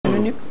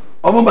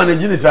You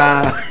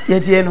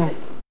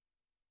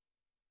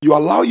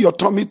allow your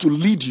tummy to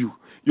lead you,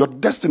 your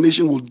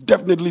destination will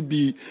definitely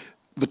be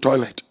the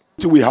toilet.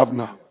 We have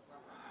now.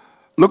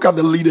 Look at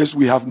the leaders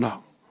we have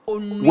now.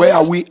 Where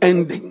are we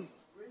ending?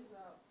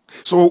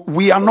 So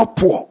we are not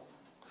poor,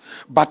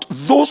 but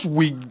those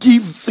we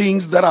give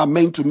things that are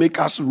meant to make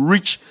us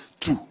rich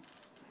to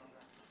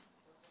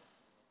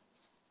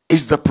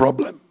is the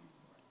problem.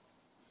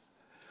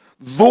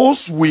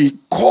 Those we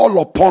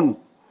call upon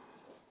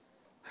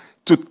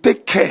to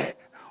take care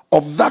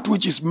of that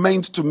which is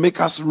meant to make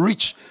us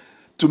rich,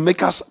 to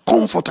make us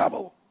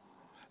comfortable,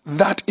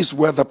 that is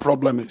where the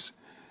problem is.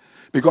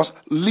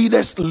 Because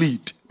leaders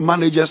lead,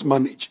 managers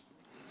manage.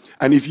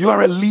 And if you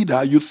are a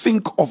leader, you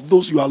think of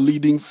those you are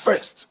leading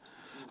first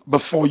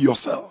before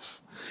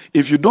yourself.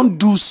 If you don't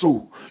do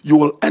so, you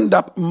will end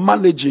up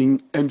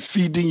managing and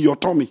feeding your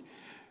tummy.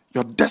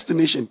 Your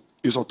destination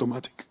is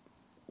automatic.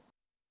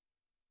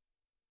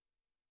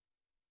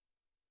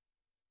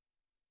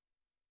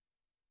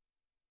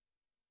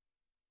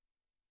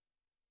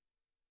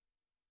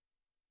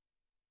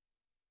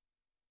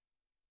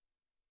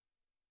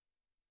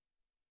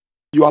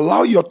 You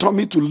allow your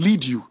tummy to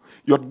lead you,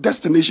 your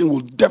destination will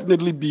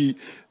definitely be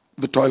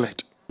the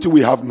toilet.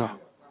 We have now.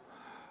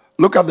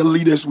 Look at the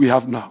leaders we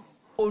have now.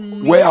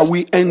 Where are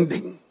we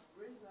ending?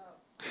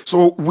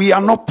 So we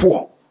are not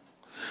poor,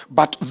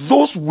 but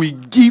those we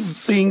give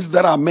things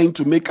that are meant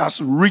to make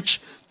us rich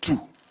to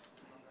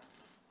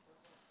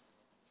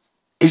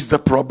is the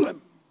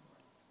problem.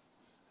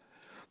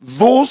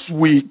 Those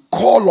we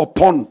call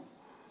upon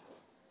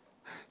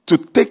to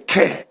take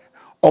care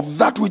of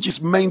that which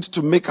is meant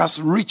to make us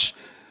rich,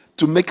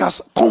 to make us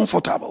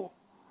comfortable,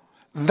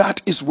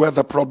 that is where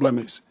the problem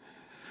is.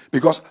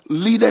 Because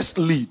leaders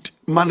lead,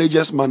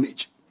 managers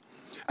manage.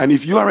 And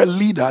if you are a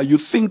leader, you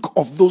think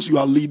of those you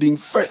are leading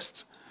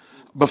first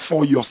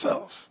before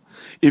yourself.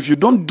 If you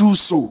don't do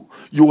so,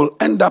 you will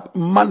end up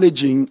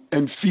managing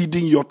and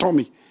feeding your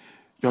tummy.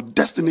 Your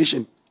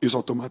destination is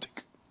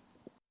automatic.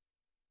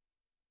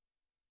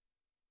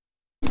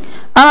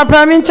 I'm a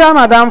prime minister,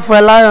 Madam for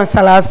Lion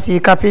Salasi,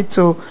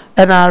 Capito,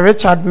 and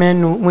Richard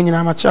Menu, when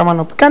I'm a chairman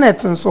of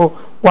Kenneth, and so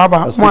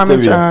Waba,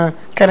 Mohammed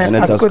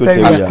Kenneth,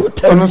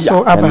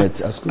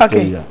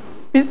 okay.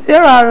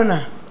 There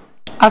are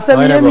I said,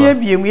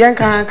 we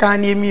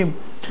can't name him.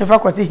 If I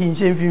could him,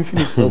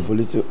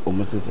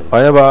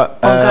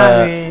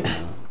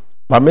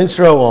 my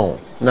menstrual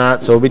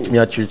not so with me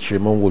at church,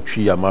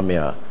 Mongochi,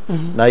 Mamma,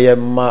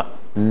 Nayama.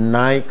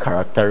 9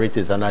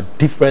 characteristics and a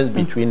difference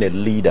between a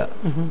leader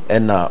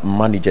and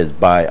managers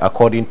by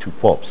according to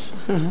Forbes.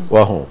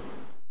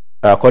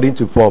 According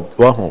to Forbes,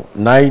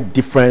 9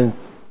 difference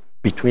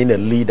between a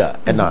leader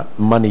and a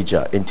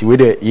manager. Into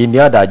whether in the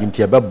other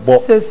into a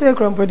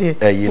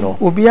you know,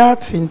 will be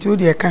out into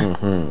the account.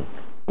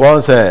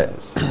 One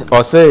says,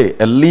 or say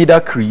a leader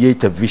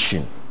creates a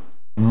vision,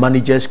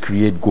 managers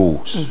create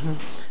goals.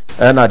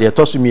 And they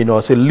told me, you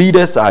know, say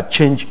leaders are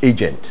change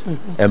agents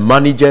and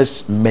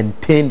managers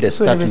maintain the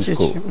status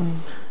quo.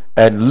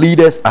 And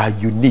leaders are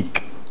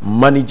unique,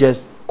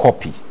 managers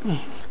copy.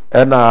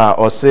 And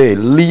or say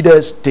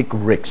leaders take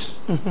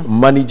risks,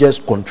 managers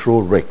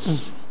control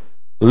risks.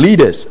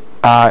 Leaders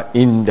are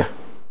in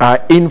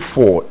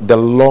for the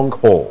long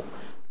haul,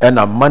 and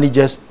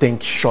managers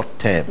think short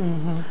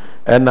term.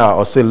 And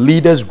or say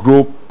leaders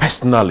grow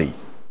personally,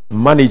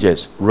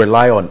 managers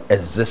rely on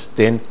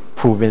existing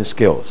proven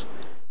skills.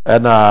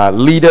 And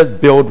leaders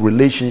build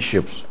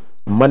relationships,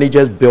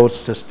 managers build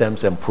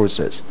systems and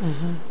process.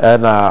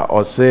 And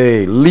or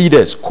say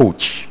leaders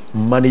coach,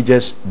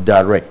 managers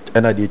direct.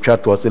 And they try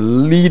to say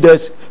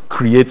leaders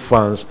create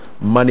funds,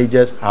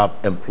 managers have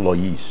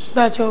employees.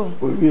 That's all.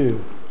 Okay.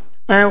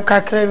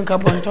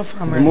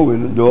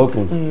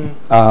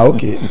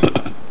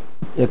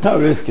 You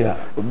can't risk it.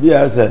 Be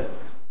as a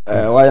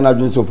why not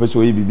being so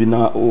persuaded? Be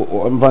now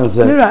on fans.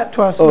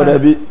 Oh,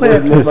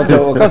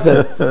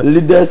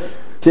 leaders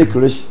take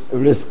risk.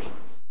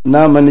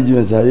 Now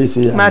management say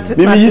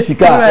maybe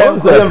Yisika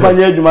so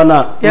mfanye adwuma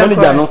na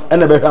manager no e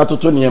na be hwa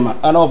atoto niema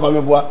ana ofa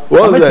meboa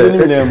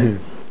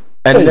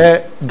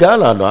and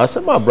Ghana no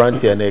asema brand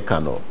here na ka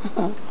no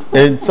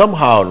and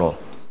somehow no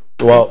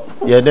well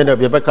ye na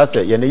be ka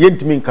say ye na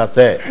yentimi nka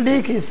say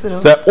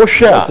say o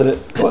share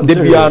de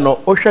bia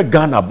no o share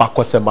Ghana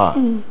bakosema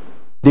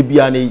de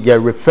bia ne ye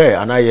refer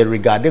and ye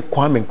regard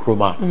Kwame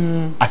Nkrumah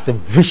as a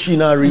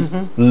visionary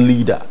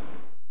leader.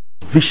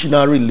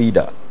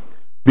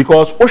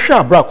 Because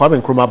Osha Bra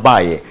Kwame Nkrumah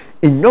baye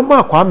in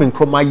normal Kwame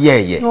Nkrumah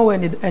ye no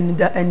and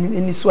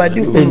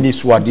Swadi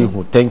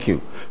thank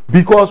you.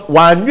 Because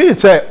when you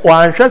say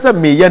one shasa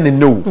me yen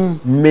no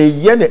me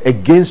yen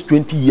against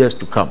 20 years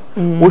to come.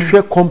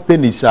 Osha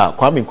companies are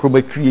Kwame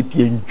Nkrumah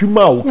creating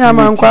Juma even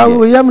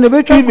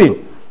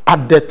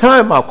at the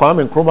time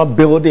Kwame Nkrumah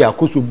build the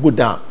Akosombo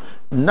Dam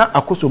na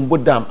Akosombo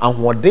Dam and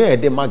what they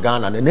de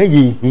Magana and then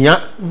here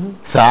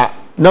sa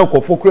now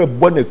kofokre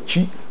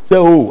bonechi.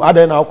 Oh, I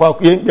don't know how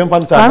you can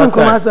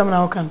some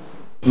now can.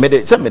 Made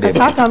it time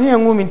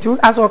young woman too,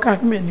 as all can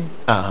many.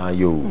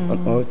 You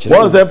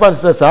once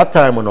emphasis that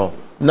time or no.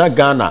 na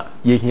Ghana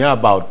ye hear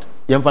about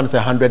yemfa say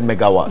 100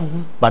 megawatts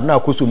but now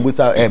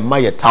kusumbuta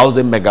my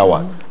 1000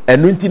 megawatts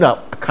enunti na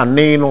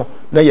kane no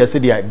na ye say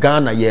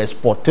Ghana ye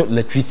export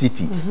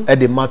electricity e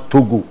de ma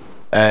Togo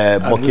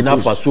Burkina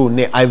Faso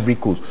ne Ivory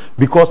Coast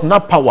because na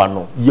power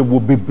no ye wo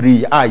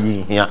bebre a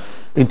ye hia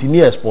enti ni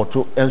export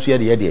enso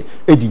ye de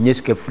edi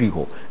nyeska free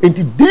ho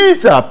enti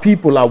these are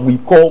people that we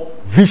call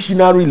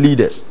visionary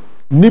leaders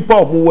nipa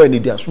omo we ni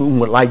dia so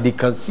like they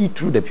can see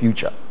through the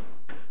future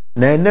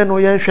na ene no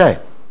yen hwe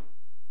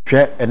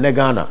ene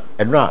Ghana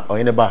enra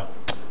oyineba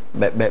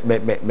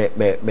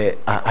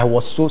I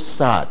was so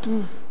sad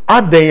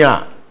aden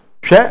a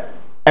hwe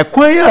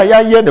ekwan ya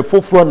ye ne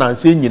foforo na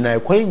nse nyina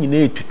ekwan nyina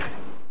etutu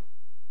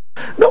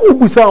na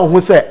obusa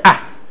ho se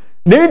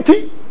na enti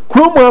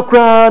kromo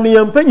akra ne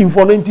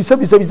yampanyimfo no enti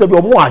sebi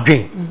omo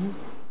adwen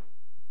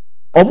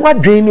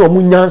ni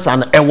omo nyansa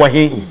na ewo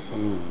he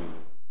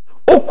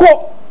oko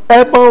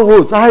urban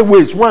roads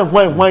highways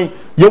why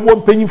you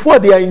want mpanyimfo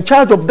they are in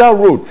charge of that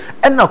road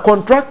and na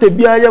contractor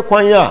bia ye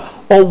kwan ya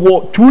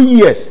over 2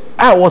 years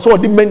I was all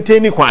the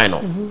maintaining kwan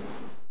no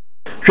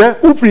hwe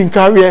ufrin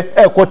career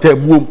ekota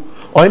buom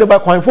oyine ba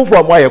kwan foforo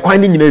am aye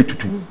kwan ni nyina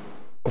etutu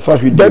fa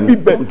hwi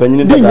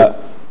mpanyini dada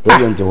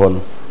president ho no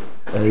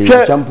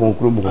champion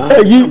kromo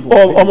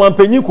o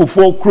mampanyin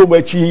kofo kromo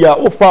achi ya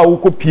ofa wo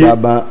kopie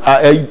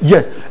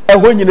yes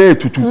ho nyina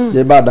etutu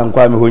ye ba dan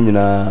kwa me ho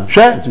nyina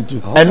etutu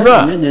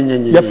enra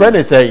your friend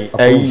is saying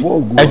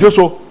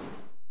ejoso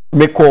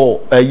meko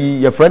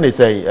your friend is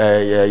saying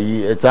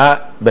it's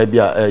a baby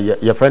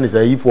your friend is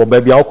saying for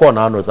baby alcohol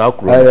na no za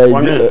kro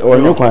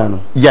onye kwan no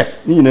yes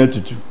ni nyina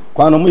etutu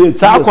kwan no mo ye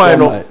sa kwan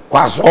no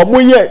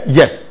omo ye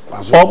yes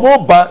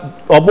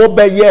omo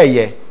ba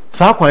ye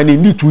sa kwan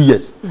ni 2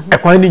 years e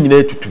kwan ni nyina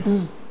etutu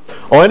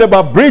oyene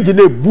ba bridge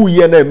na ebu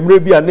ye na emre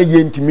bia na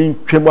ye ntimi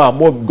twem a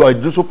mo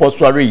god so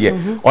postware ye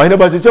oyene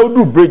ba se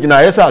odu bridge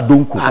na yesa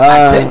adonku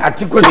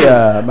atikosi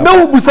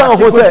na ubusa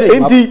ho se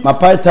enti my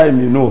part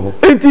time you know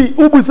enti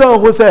ubusa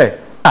ho se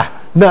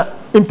na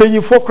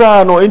impanyifo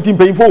kra no enti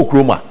impanyifo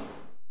okroma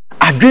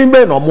adwen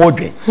be no mo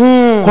dwen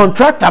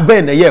contractor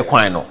be na ye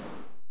kwan no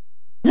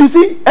you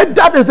see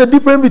that is the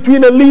difference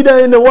between a leader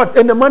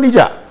and a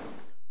manager.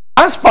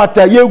 Asphalt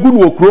ye gu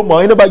no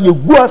okroma ene ba ye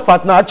gu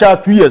asphalt na acha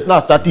 2 years na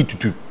started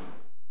to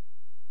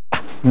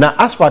na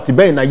asphalt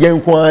be na ye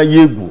nkwa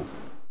ye gu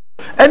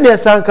ene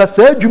sanka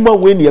sa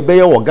adwuma we ne be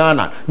ye wo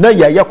Ghana na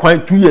ye kwan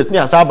 2 years ne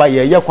asaba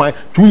ye kwan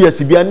 2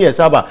 years bia ne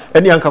asaba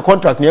ene anka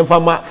contract ne mfa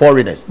ma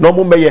foreigners no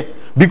mo meye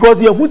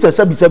because ye hu se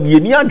sabi ye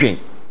ni adwen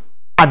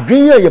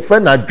ye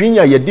friend adwen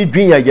ye di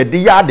dwen ye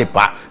di ya de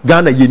pa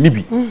Ghana ye ni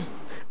bi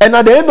and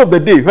at the end of the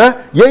day,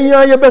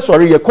 ye be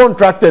sorry, ye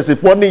contractors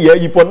if one year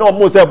you for no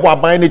almost say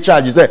buying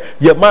charges say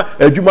ye ma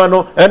adwuma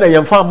no and ye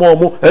mfa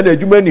mo and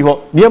adwuma ni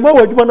ho ne ma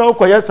adwuma no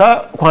ko ye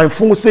sa kwan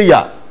fun se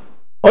ya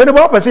o ne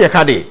ba pese ye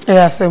ka de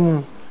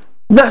asemu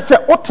na se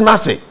otna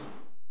se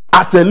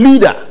as a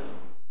leader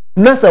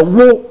na se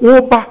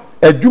wo ba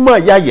adwuma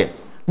ya ye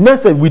na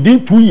se within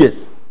 2 years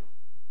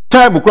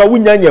time kwa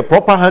wunya nye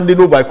proper handing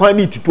over kwan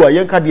ni tutu a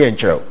ye ka de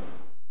enchero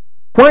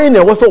kwan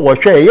na wo so wo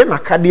hwe ye na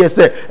kade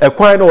se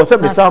kwan no wo se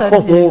besa ko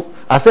ho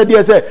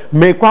asede se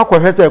me kwa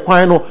hwe se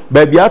kwan no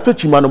ba bia to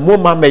chima no mo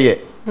ma meye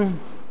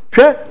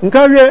hwe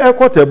nka hwe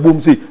ekota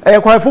bom si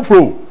kwan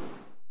foforo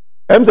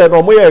em se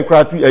no mo ye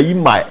kratu ayi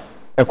mai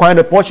kwan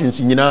no portions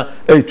nyina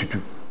etutu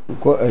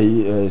ko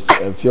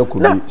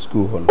fiokuru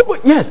school ho no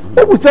yes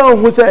e bu tell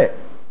ho se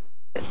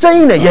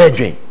saying na ye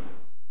dwen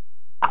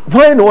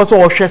kwan no wo so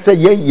wo hwe se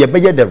ye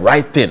be the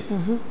right thing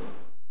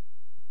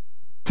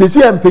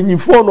sisi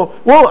empanyifo no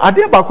wo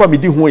ade ba kwa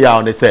medi hu ya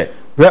on se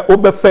we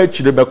obefa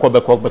chire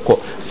beko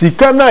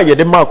sika na ye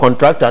de ma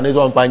contractor ne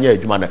zo mpanya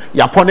adwuma na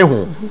ya pone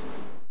ho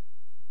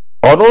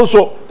ono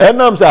so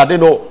enam se ade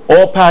no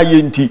o pa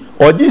ye nti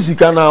o di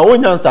sika na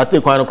onya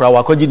start kwan no kra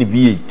wakoji ni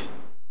B8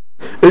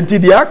 enti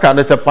di aka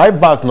na se 5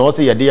 bags na o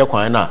se ye de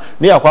kwan na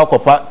ne yakwa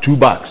akofa 2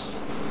 bags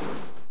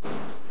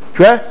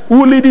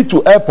who lead it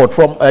to airport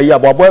from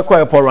Yaboabo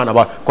airport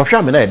runabout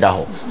kohwa me na eda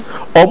ho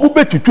omu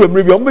betutu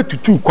emre bi omu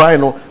betutu kwan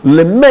no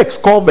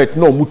Lemex convert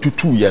no omu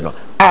tutu ye no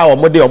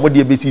omode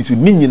ebesi su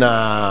ni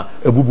nyina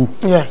ebubu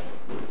yeah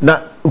now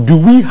do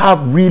we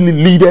have really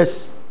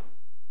leaders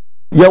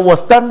was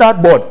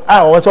standard board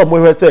also mo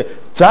hwe say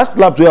trust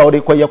labs we all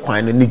dey koye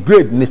kwan no ni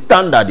grade ni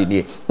standard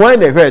ni when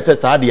they hwe say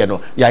sa de no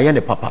ya ye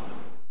ne papa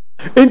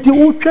enti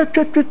wo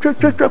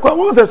twa kwa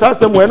won say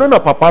system we no na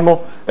papa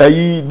no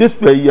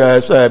display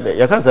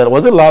ya kan say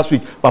was it last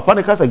week papa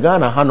ne ka say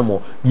Ghana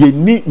hanmo ye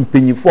ni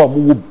mpanyifo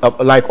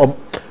am like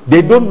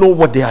they don't know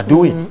what they are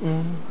doing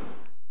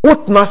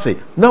what na say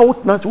now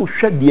what na wo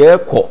hwe de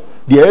ekọ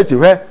de eti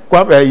hwe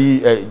kwa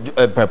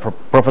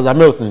Professor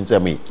Milson say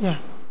me yeah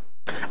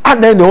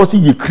and then also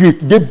you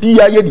create the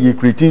bia ye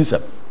creating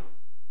some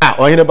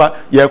oyene ba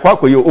ye kwa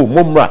koye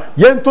momra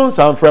ye nton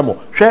san fremo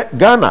hwe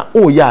Ghana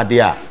ya de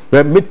a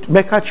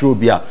make catch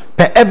obia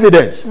per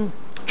evidence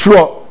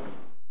true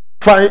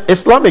fine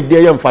Islamic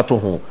dey yam fato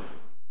ho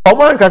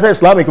oman ka say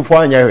Islamic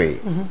for anya we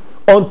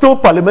until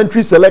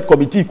parliamentary select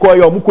committee call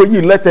you omuko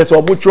yi letters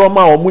or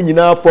muchoma or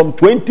munyina from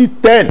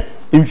 2010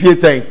 in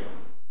Fieteng.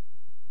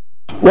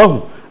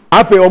 Wow.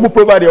 After omu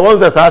provide the ones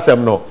that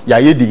asem no ya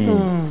yedi.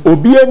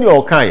 Obi any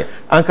or kind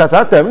and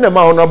kata time na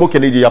ma honorable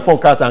Kennedy Japan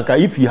kata anka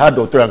if he had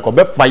doctor and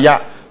be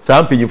fire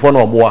sample you for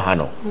no more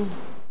hano.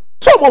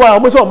 So mo ba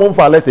mo so mo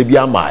fa letter bi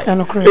amai.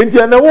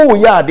 Enti na wo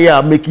ya ade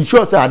a make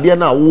sure say ade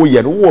na wo ye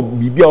no wo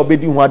bibia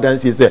obedi ho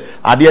adanse say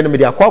ade na me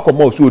de akwa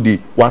mo so di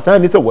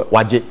wasan ni say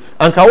waje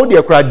anka wo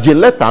de kra je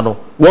letter no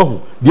wo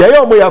hu de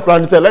ya mo ya kra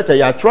ni say letter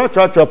ya tra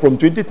from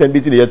 2010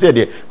 bi ye say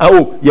de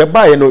oh ye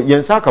ba ye no ye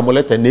nsa ka mo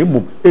letter na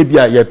emum e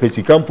bia ye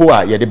pesikampo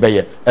a ye de be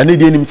ye ene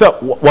de nim say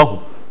wo hu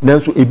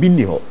nanso ebi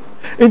ni ho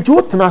enti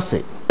wo tena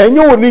say enye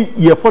wo ni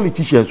ye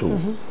politicians so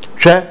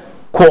hwe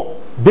ko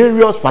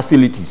various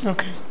facilities.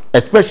 Okay.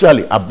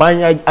 Especially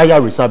Abanya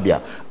Aya Resabia,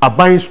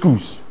 Abanya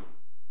schools.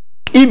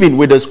 Even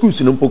with the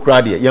schools in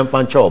Umpokradia,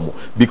 Yamfan Chomo,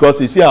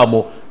 because you see,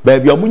 Amo,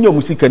 baby, Amunyo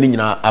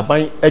Musikanina,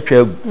 Abanya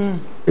Eche,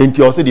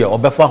 into also the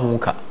Obefa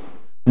Hunka.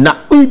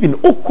 Now, even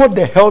Oko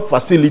the health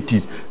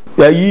facilities,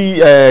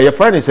 your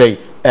friend is say,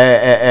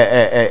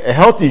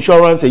 health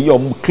insurance, your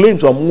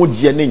claims or more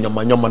Jenny, your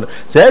man,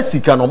 says he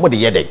can almost the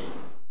yede.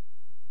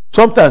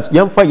 Sometimes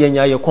Yamfa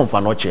Yenya, your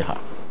confanocheha.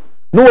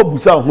 No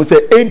abusa who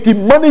say anti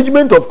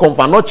management of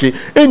Confanoche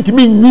anti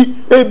me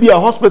be a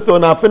hospital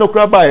na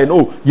fenokraba and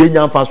oh ye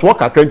nyamfa so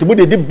ka krenti mo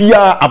de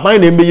bia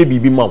aban na meye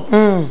bibi ma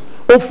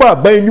ofa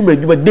aban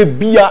nyuma de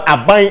bia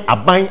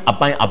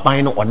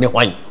aban no one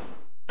hwan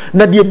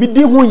na de bi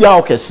di hu ya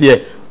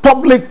okese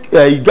public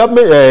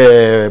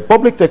government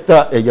public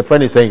sector your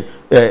friend is saying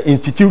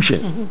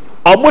institutions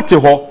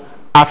amote ho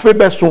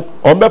afebeso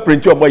ombe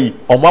print omoyi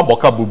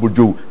omaboka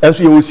bubujo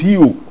enso ye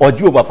CEO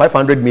oji over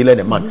 500 million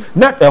a month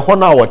na ho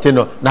na wote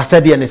no na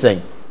sade ne sen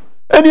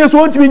eni eso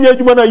ontimi nya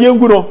adwuma na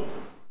yengu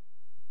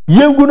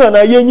no na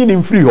yenyi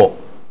ni free ho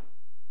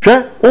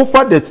hwe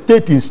over the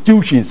state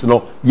institutions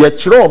no ye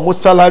kire omo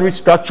salary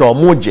structure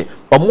omoje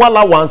omo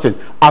allowances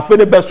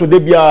afene beso de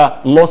bia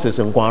losses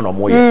nkwa no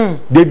moye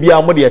de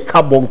bia mo de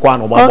carbon nkwa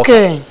no maboka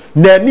okay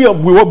na ni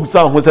obu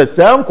obusa ho se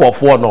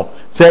nkofo no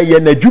say ye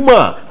na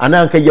dwuma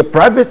ananka ye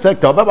private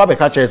sector baba be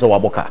catch say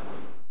waboka.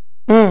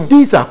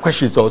 These are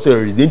questions also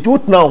reason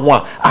to now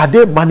one are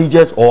they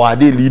managers or are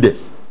they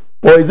leaders,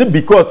 or is it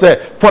because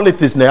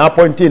politics na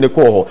appointing the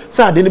call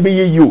say they be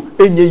you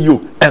enye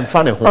you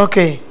emfa ho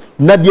okay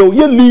na de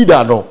ye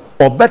leader no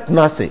obet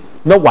na say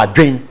na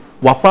wadwen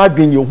wafa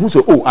adwen ye hu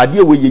say oh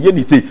ade we ye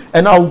ni say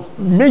and I'll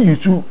make you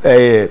to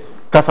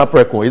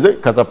Casapreco, is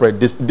it Casapre?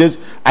 This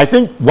I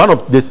think one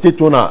of the state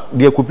owner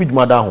they could be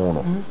mother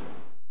hono.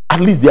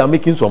 At least they are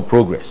making some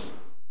progress.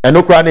 And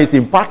Ukraine is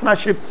in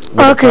partnership with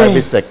the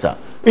private sector.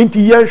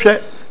 Inti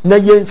yenshe na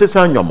yense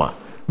sanyoma.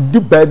 The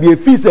baby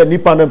fees and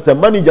nipa nam se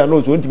manager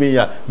knows won't me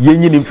ya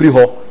yenyi ni free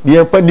ho. Ni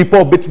empa nipa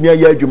obetimi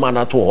ya adwuma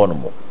na to ho no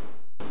mo.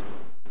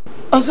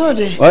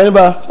 Osode. Why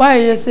why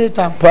you say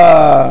tam?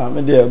 Pa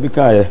me dey obi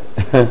kan ye.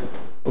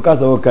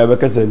 Okasa wo kai be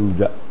kasa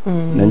nudwa.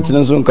 Na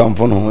nkyene so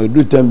nkamfo no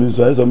edu tembi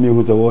so eso me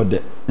hu se wo de.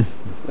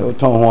 O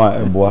ton ho a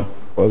eboa.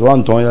 Was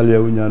one ton ya le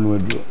unya no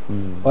adu.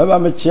 Why ba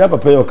me chia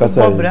papa yo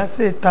kasa. Bobra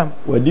say tam.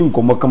 Wadi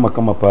nkomo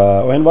kama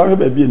pa. Why ba hwe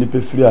ba ni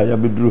pefiri a ya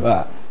beduru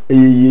ha.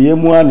 Eyeye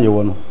mu ane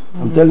wo no.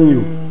 I'm telling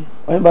you.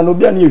 Why ba no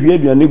bia na ehwe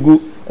aduane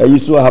gu ayi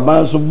so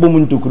haban so bom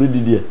ntokuru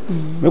didie.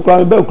 Me kwa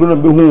me ba kuro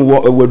na be hu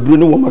wo waduru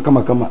ne wo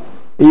makama.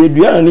 Eye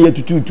dua na ye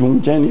tututu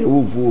nchen na ye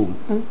wofuo.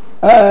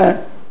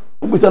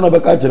 Ubusa na be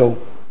ka kire wo.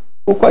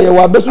 Okwa ye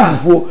wa beso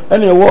fufuo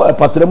ene ye wo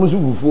patrem so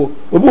fufuo.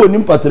 Obi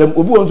onim patrem,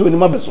 obi won so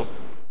onim abeso.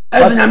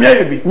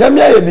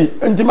 Nyamia yebi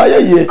ntima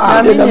ye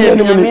nyamia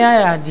ni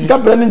mu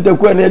kapra ni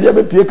ntaku na ye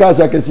be pie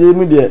kasa kese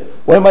mu de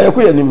wo ma ye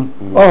ko ye nim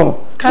oh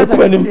ko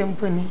ba nim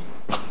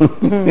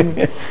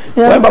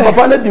wo ba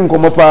papa na di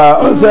nkomo pa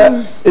onse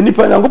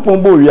enipa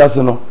nyankopon bo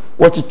wiase no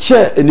wo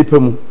cheche enipa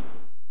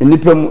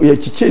mu ye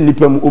cheche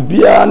enipa mu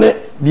obia ne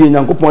di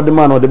nyankopon de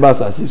ma na de ba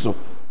asasi so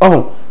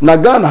oh na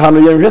Ghana ha no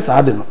ye hwe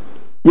sa de no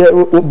ye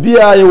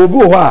obia ye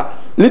obi ho a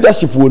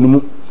leadership wonu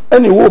mu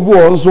ene wo obi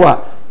ho nso a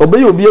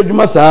obeyi obi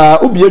adwuma saa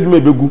obi adwuma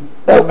ebegu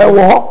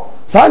ewo ho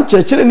saa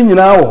nkyekere ni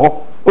nyina wo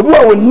ho obi wa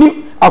woni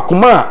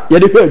akoma a ye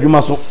de hwe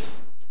adwuma so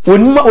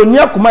oni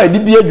akoma e de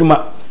bi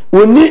adwuma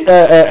oni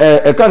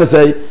kan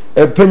say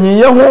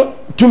panyiye ho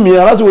tumi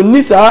ara so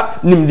oni saa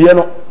nimde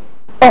no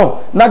oh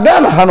na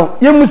Ghana ha no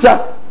ye musa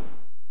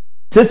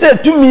sese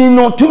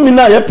tumi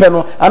na ye pe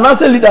no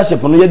anase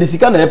leadership no ye de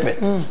sika na ye pe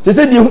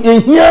sese de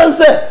ehia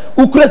se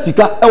ukura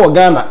sika e wo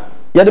Ghana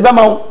ye de ba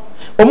ma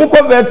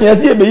omuko vetin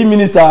ase ye beyi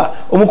minister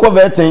omuko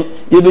vetin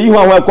ye beyi ho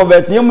awon ko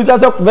vetin ye musa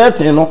se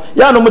vetin no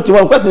ya no muti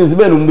won question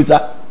sibe no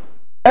musa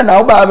e na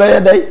wo ba be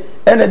ye dai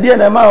e na die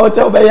na ma ho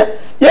te wo be ye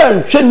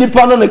hwe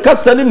nipa no ne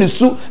kasa ne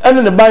su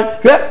ene ne ban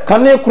hwe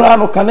kane kura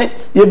no kane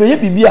ye beyi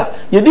bibia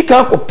ye di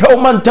kan ko pe o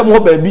mantem ho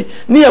ba bi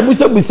ne ye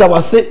busa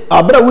wase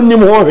abra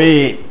wonnim ho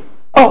hwe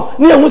oh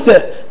ne ye hu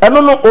se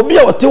eno no obi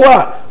a wote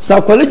wa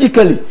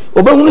psychologically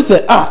obehunu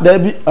se da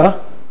bi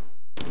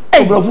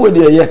Obrofo de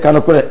ye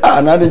kan kore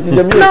na de ti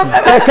dem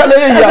ye kan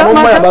ye ya mo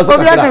ma ba so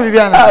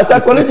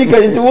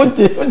psychological into won't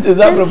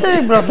zabro so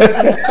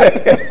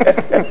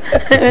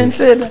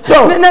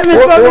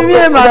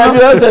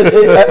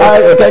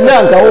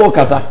Kenya nka wo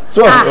kasa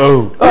so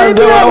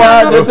de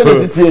wa de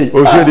city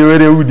o she de we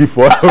de udi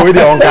for we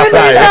de on kasa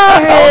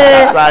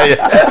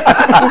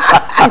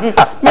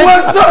mo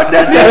so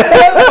de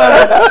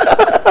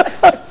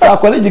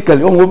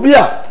psychologically on obi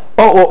a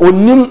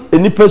onim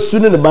enipa su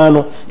ne ba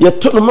no ye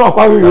to no ma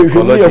kwa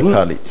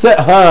hwehwe se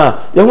ha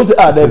ye hu se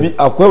da bi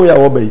akwawe ya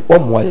wo bai wo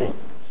moa ye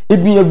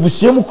ebi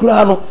abusuam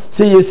kura no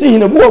se ye si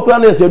hina bu kura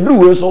no se duru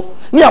we so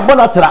ni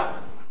abona tra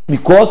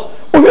because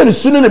o hwe ne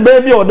su ne ba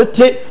bi o de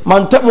te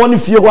mantam woni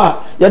fie ho a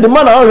ye de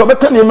ma na hwe be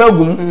ka ne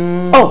magum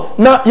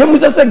na ye mu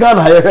se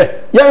Ghana ye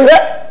hwe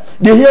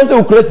de hian so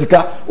ukura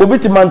sika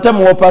obiti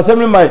mantam wo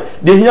pasem mai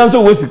de hian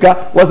so wo sika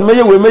was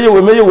meye we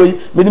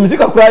me dim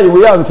sika kura ye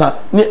we ansa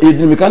ne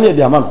edinimika ne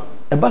de ama no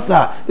e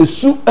basa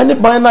esu ene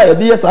ban na ye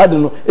de yesa ade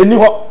no eni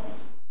ho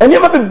eni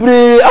ma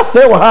bebre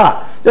asɛ wo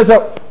ha just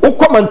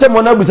ukɔ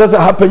mantam na busa sɛ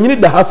ha panyini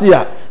da hase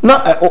a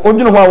na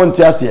odwene ho a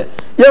wonte ase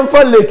ye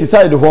mfa lake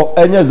side ho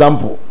enye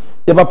example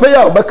ye papa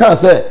ya obeka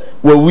sɛ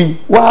wawi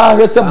wa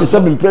hwese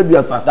bisabi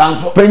mpreduasa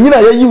panyina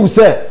ye yi wo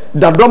sɛ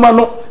dadoma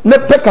no ne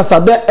pekasa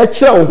de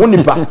ekire wo ho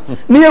nipa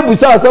ne ye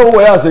busa sɛ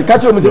wo ya sɛ ka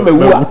kire me sɛ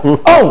mawu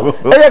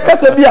a eye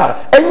kasa bi a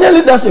enye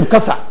leadership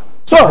kasa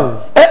so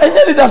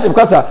enye leadership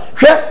kasa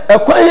hwɛ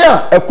ekwan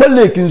ya ekwa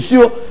lake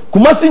nsuo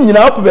kumasi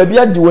nyina ope ba bi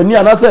age wani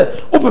anase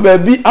ope ba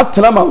bi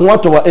atena ma ho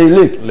ato wa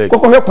lake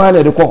kokko hwɛ kwan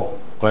na de kɔ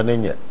kwan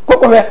nenye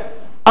kokko hwɛ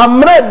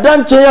amre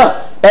danche ya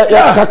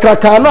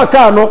kakraka na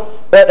ka no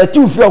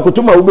etiufi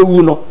akotoma wo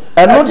bewu no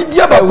eno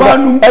adidia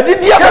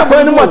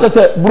bakwan no mo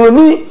chese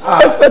broni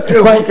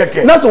efetu kwan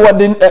na so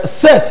wode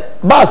set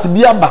bus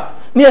bi aba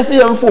na yesi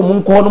ye mfo mu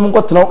nko no mu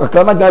nkotena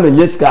kakra na Ghana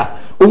nyeska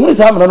ohuru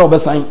sa amna na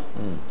obesan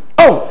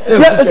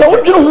ya se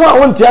wodwuru ho a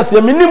wonte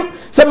ase minim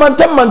se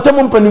mantam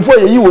mpanifo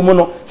ye yi wo mu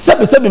no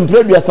sebe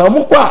mpreduasa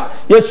mu kwa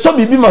ye so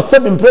bibi ma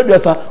sebe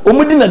mpreduasa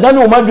omudi na dane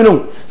wo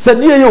madwunu se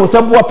die ye wo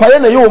se bo apaye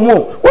na ye wo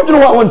mu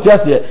wodwuru ho a wonte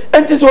ase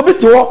enti se obi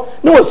te ho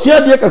na wasua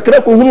de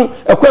kakra ko hunu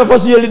ekwan fa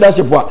so ye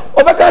leadership a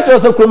obeka cha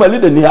se kroma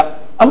leader ni ha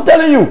I'm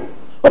telling you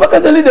obeka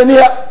se leader ni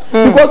ha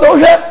because o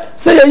hwe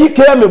se ye yi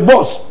care me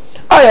boss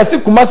aya se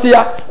kumase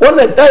ya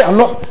wona daya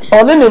no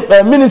one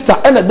ne minister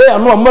ene daya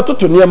no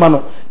amatoto ne ma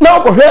no na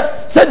okohwe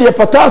se de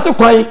patase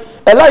kwan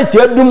a light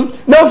adum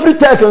na free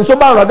tech nso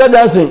ba raga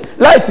dancing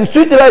light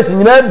street light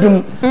nyina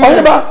adum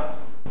onye ba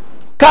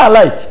car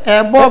light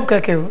bob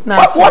keke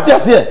na what you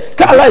say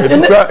car light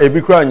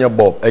ebi kra anya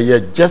bob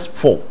just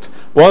fault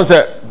one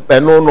say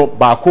no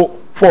baako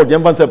Ford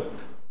yemba say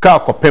car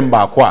kopem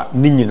baako a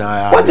ni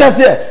nyina what you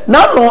say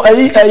na no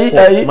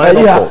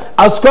ha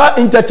asqua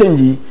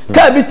interchange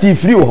car bi ti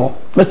free ho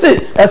me say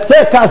e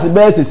say cars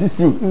be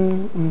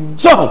 16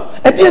 so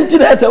e ti enti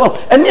na e say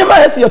eni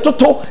ma e say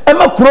toto e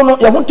ma kuro no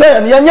ye ho toya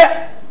ne ye nye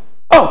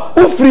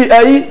o free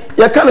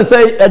ye kan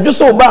say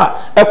edwuso ba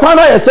e kwan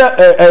na ye say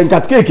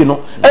nkat cake no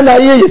e na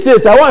ye say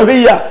wan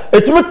hwe ya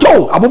etimi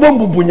to abobom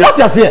bubunya what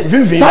you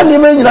say sa ni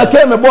me nyina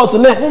ke me boss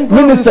ne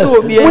ministers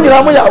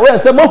munyira mo ya we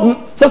say mohu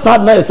say sa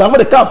na ye say mo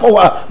de ka for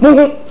wa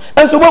mohu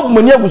enso bo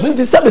mani agusu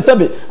nti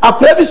sebe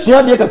akra bi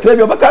sua de kakra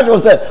bi obaka jo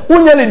say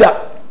wunya leader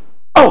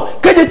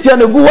keje tia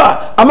na guwa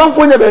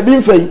amanfo nya ba bi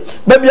mfai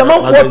ba bi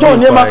amanfo to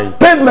niema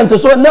pavement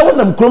so na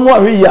wonam kromo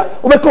ahwe ya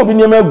obeka obi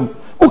niema agu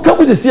uka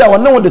kuzisi a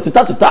wona wode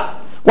teta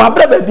wa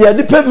bra ba bi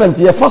adi pavement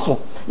ye faso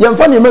ye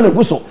mfa niema na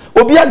guso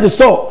obi adi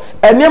store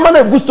niema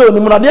na gusto ni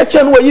mu na de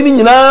che no wayi ni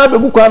nyina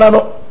begu kwana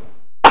no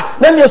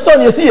na ne store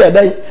ne si ye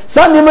dai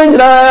sa niema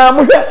nyina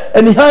mo hwe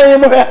ani han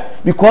mo hwe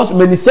because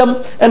menisem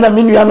ena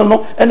minua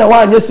no ena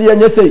wa anyese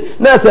anyese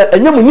na se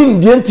enyemu ni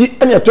ndie nti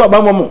ena to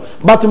aba mo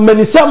but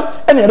menisem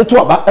ena de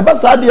to aba e ba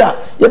sa de a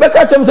ye be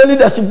ka chem se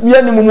leadership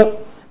bia ni mumu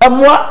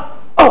amwa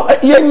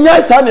ye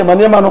nya sa ne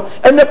manema no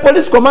ene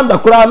police commander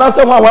kura na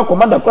se wa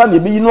commander kura na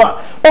be yi no a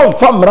on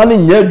fa mra ne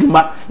nya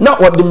adwuma na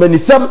ode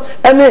menisem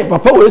ene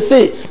papa we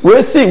say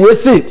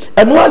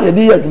eno a ne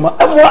de yi adwuma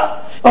amwa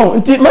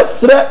nti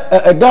mesre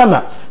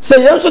Ghana se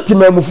yenso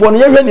timamufo no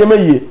ye hwe ne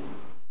mayie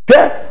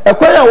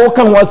ekwan ya wo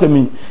kan ho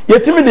asemi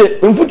yetimi de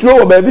mfuturo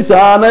wo ba bi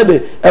saa na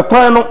de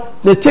ekwan no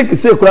ne take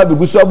say kura be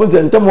gusu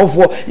abunze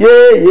ntemhofo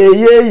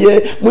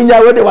ye munya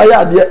we de wa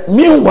ya de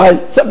meanwhile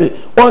sebe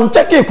on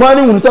check ekwan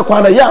ni hunu se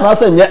kwan na ya na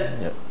asenye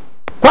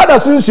kwada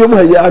sunsuo mu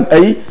ha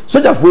ayi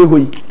soja fo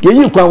ehoyi ye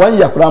yi kwan wan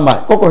ya kura ma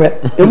kokohwe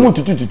emu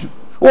tutututu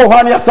wo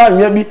hwa ne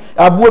asanwe bi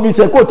abuo bi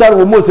se ko tare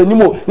wo mo se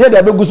nimo ne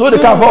de be gusu de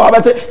ka fa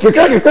abate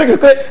kekere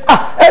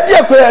e di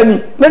akwa ani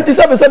na nti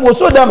sebe wo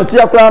so da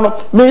mete akwa no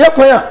me ye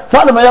kwan a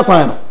sa na me ye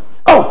kwan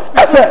no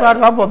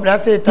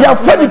ese ya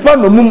fa di pa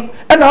no mum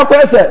e na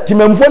akwa ese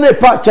timamfo na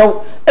pa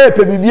chew e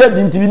pe bibia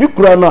di nti bibi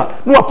kura no a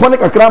no apone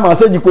kakra ma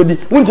asa jikodi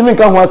wuntimi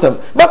nka ho asem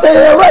but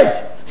you right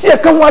see e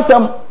ka ho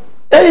asem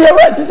you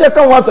right see e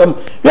ka ho asem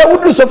ya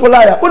wudu so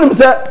folaya unim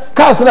se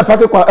cars na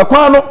pake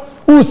kwan no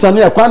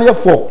usane kwan ye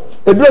 4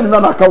 ebire na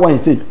aka 1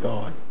 say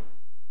god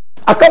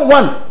aka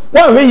 1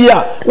 one way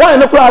here one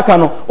no kura aka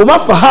no o ma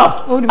for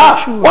half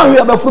one way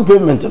about full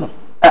payment no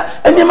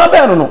eni ma be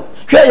no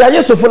hwe ya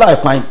yeso full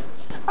kwan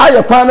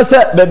aye kwan no se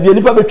ba bia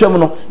nipa betwam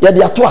no ye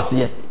de ato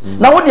ase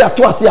na wo de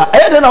ato ase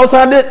a de na wo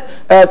san de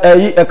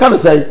ka no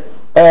say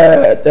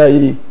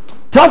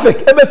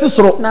traffic ebesi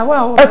soro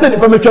ese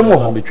nipa metwam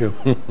ho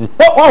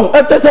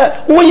tese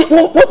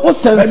wo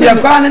sense ya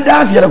kwan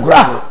dance ya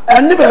kura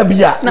eni ba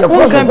bia ya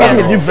kwan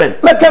be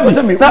different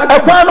na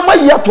kwan no ma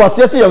ya to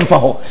ase se yemfa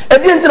ho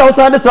edi ntina wo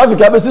san de traffic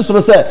ebesi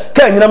soro se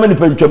ka nyina ma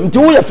nipa ntwam nti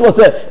wo ye so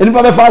se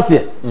nipa be fa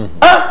ase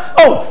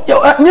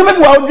nyima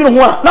bi wa odwuru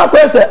ho a na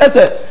kwa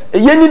ese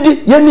yenidi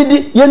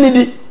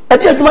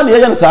edi adwuma ne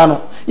ye ne saa no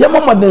ye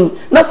momoden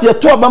na se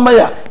to obama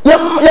ya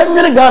ye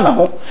nwere Ghana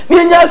ho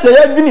ne nya se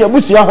ye adwene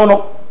abusua ho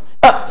no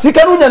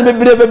sika no nya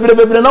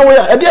bebre na wo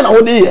ya edi na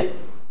wo de ye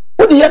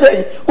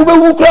dey wo be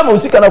wu kura ma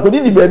sika na kodi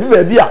di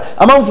baabi a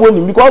amanfo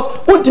ni because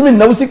untimi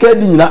na wo sika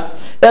di nyina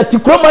ti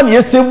kroma ne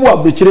ye sevu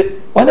abekire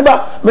wane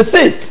ba me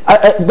say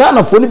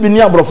Ghana fo ni bi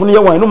ni abrofo no ye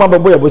wan no ma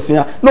bebo ye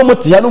bosia no mo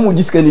tia no mo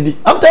gisika ni di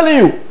I'm telling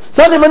you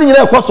sani mani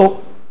nyina ekoso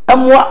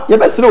amwa ye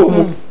besere wo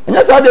mu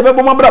enya sa de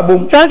bebo mabra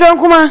bom twantan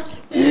kuma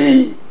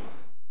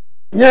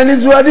nyani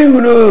zuade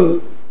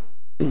hunu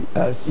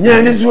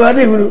nyani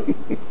zuade hunu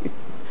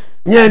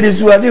nyani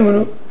zuade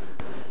hunu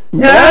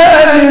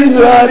nyani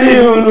zuade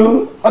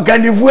hunu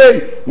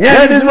okandifue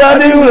nyani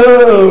zuade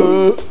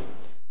hunu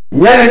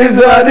nyani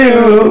zuade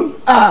hunu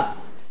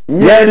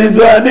nyani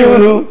zuade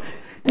hunu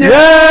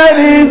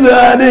nyani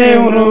zuade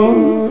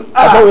hunu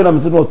abawe na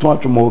msido to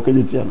atwomo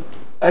okelitia no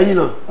ayi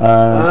no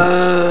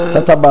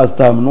tata bus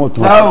time no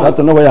to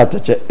tata no ya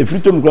tache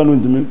efrito mkura no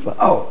ntimi mfa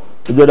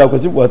ejoda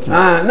kwasi kwati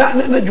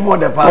na djumo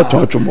de pa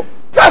atwomo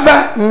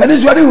fafa eni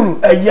zuade hunu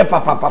eye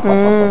papa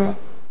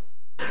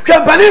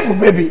Champani bu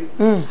baby.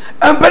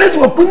 Ampani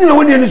so kunyi na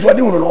woni eni so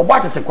de hunu no obo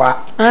atete kwa.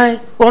 Ai,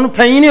 wonu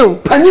panyini o.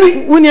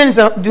 Panyini woni eni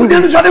so du. Woni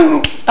eni so de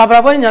hunu.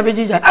 Abrabo nya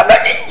bejija.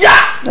 Abejija.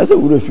 Na se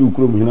wuro fi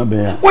ukuro mu hina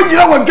ben ya. Wo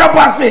jira wo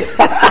dwapa se.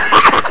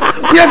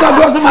 Yes, I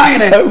go to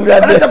mine. I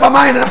tell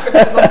mine.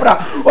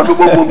 Bra.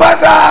 Odugu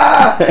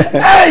basa.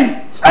 Hey,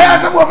 I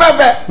ask mo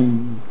fefe.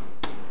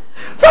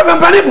 Fefe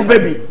Ampani bu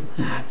baby.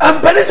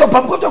 Ampani so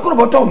pam ko to kuro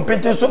boto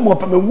mpete so mo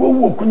pam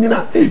wo kunyi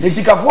na.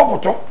 Etikafo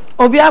boto.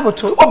 Obi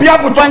aboto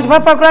panji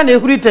papa kra na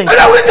ehuriten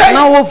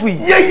na wo fui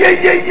ye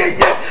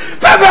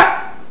fafa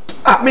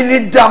me ni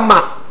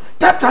dama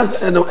tap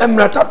no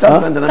emra tap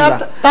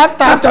emra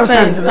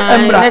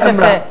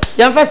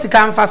yamfa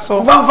sika mfa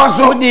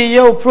so di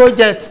yo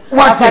project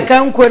afaka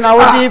nko na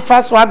wo di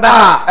fa so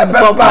aba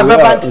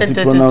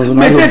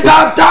me say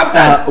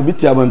tap obi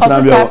ti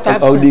abantra bi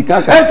o di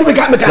kaka to me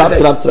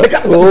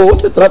trap oh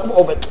se trap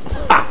over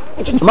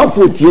ma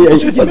foti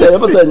e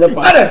pasa nya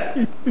fa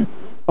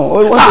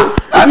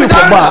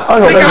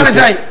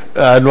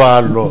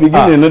no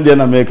beginning no dey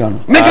na America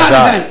no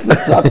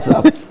trap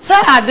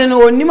sa ade no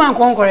onima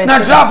konkore na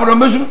trap no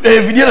mesu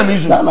video na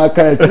mesu na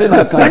ka tire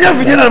na ka anya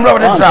video na bro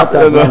de trap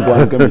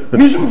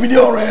mesu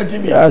video oro ya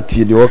timi ya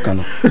ti de oka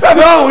no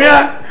baba o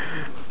ya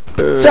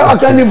se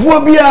akanifuo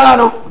bia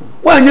no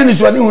wanya ni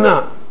suade hu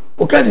na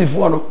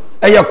okanifuo no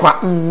eye kwa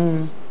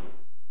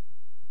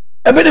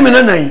ebe de me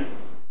nanan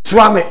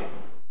suame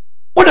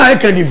una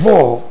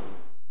akanifuo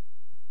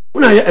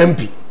una ya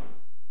MP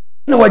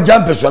na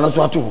wajampe so na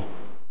so ato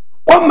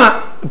wama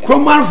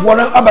kroman fo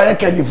na abaye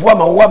kanifo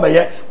ma wo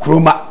abaye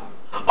kroma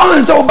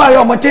on se wo ba ye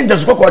o motenje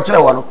so ko kire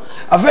wo no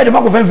afa de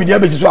mako fan video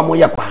be so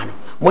amoye kwa no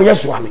moye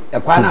so ame e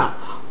kwa na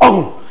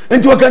on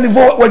enti wo kanifo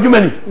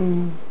wadwumani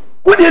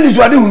woni ani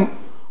so ade hu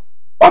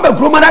oba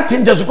kroma na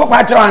tenje so ko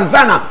kire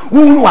ansa na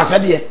wu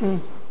wasede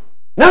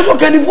na so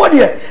kanifo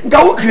de nka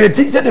wo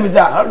create se de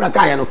biza na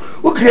kan ya no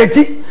wo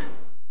create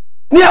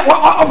ni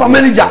of a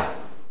manager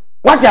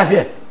what you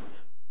say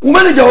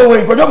manager wo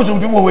we product some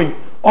people we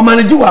o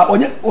manage wa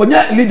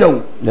onye leader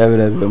wo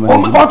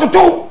o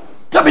toto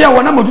tabe ya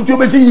wona motutu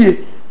obesi yie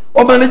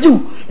o manage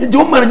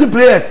o manage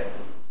players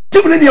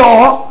team ni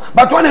o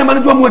but one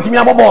manage o mo timi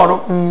abobo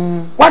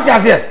no what you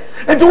say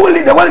and wo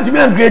leader one timi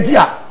and great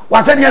ya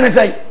wa say ne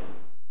say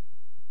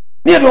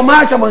ni do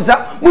ma cha monsa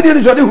mu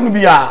ni so de hunu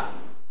bia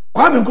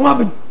kwa me kuma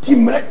be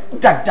team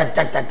ta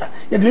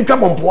ya de twa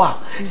bompo a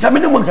sa me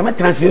ne mo kama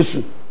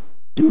translation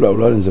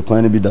Ura nze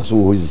kwa ni bi da so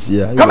ho sisi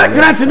ya kama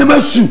translation na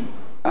masu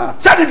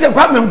sa de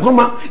kwa me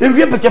nkruma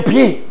envie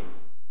pekepie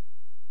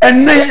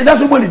enne da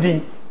so boni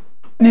din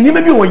ni ni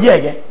me bi wo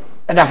ye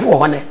da so wo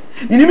hone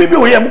ni ni me bi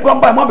wo ye mkwa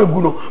mba ma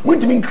begu no mu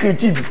ntimi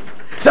creative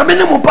sa me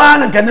ne mo pa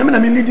na kana me na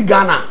me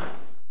Leaders-Rev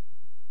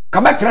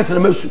kama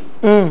translation na masu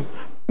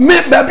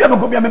me ba bia be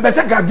ko bia me be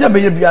se ka dia be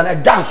ye bia na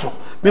dance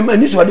me ma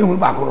ni so de hu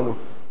ba ko no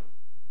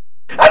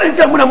ade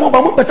ntia mu na mo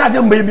ba mo be sa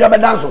dia be ye bia be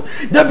dance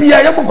da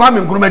bia ye mo kwa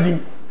me nkruma din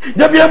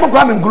da bia mo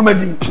kwa me nkruma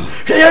din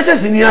hwe ye che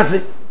sini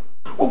ase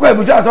wo kwa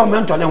ebuja asa o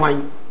mento ne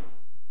hwan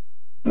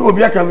no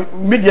obi aka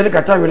media ne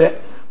kata wele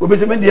obi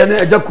se media ne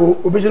ajako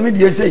obi se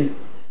media sei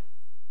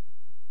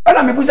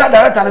ana me busa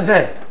director ne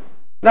se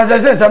na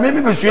se sa me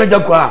bi besua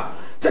ajako a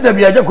se da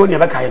bia ajako ne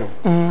be kai no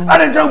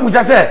ana ntia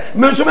busa se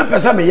me so me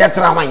pesa me ye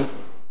tra hwan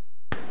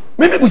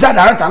me bi busa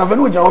director na fa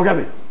no gya wo hwa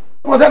me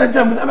mo say the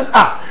time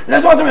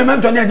let's also me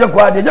mentor ne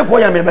Ejekwa de Ejekwa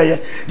ya me be ye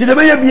de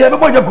be ye bia be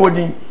bo Ejekwa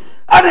din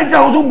ade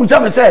ntia wo so musa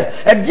me say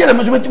e de na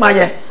me so betima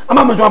ye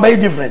ama me so ba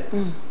different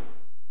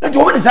enti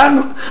wo me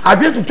san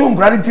adwe to tom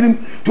brade tirim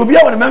to bia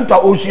wo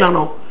mentor osua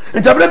no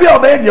enti bra bia wo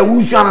be de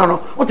wusua no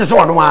wo te se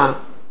wo no a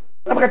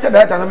na baka che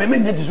data na me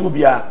menye ti so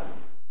bia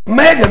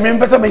me de me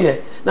pesa me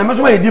ye na me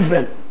so ma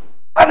different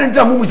ade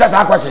ntia mo musa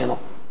sa kwashe no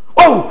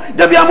oh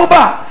de bia mo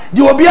ba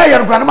de obi a ye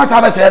no na ma sa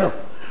be se no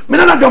me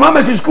na go ma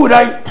me school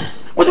dai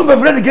mo so be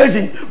free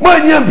education mo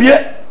anyi ambie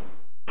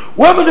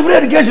wo mo so free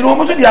education wo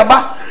mo so di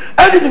aba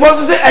and it for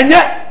to say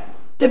enye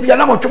te bia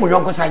na mo twemo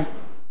yonko sai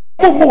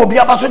mo obi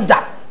aba so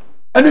da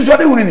ani so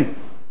de hunu ni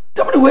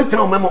te mo de we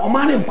tena o memo o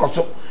ma ne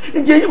nkoso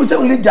nje yi mo se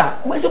leader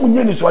mo se mo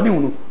nye ni so de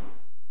hunu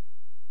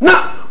na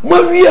mo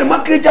wie ma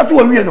creature to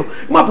wie no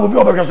ma po obi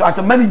obehwe so as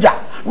a manager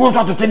no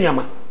so to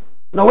teniama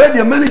na we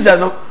the manager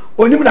no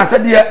onim na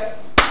sade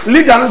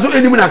leader no so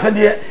enim na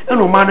sade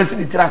eno ma na si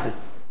di tirase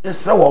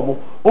esra wo mo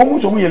o mu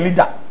so mo ye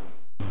leader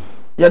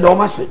ya do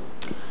ma se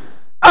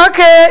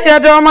okay ya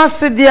do ma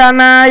se dia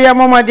na ya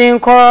momadin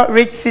ko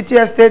Rich City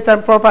Estate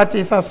and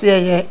Properties aso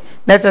ye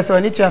let us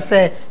oni to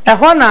say e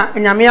ho na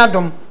nyame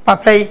adom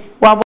papai wa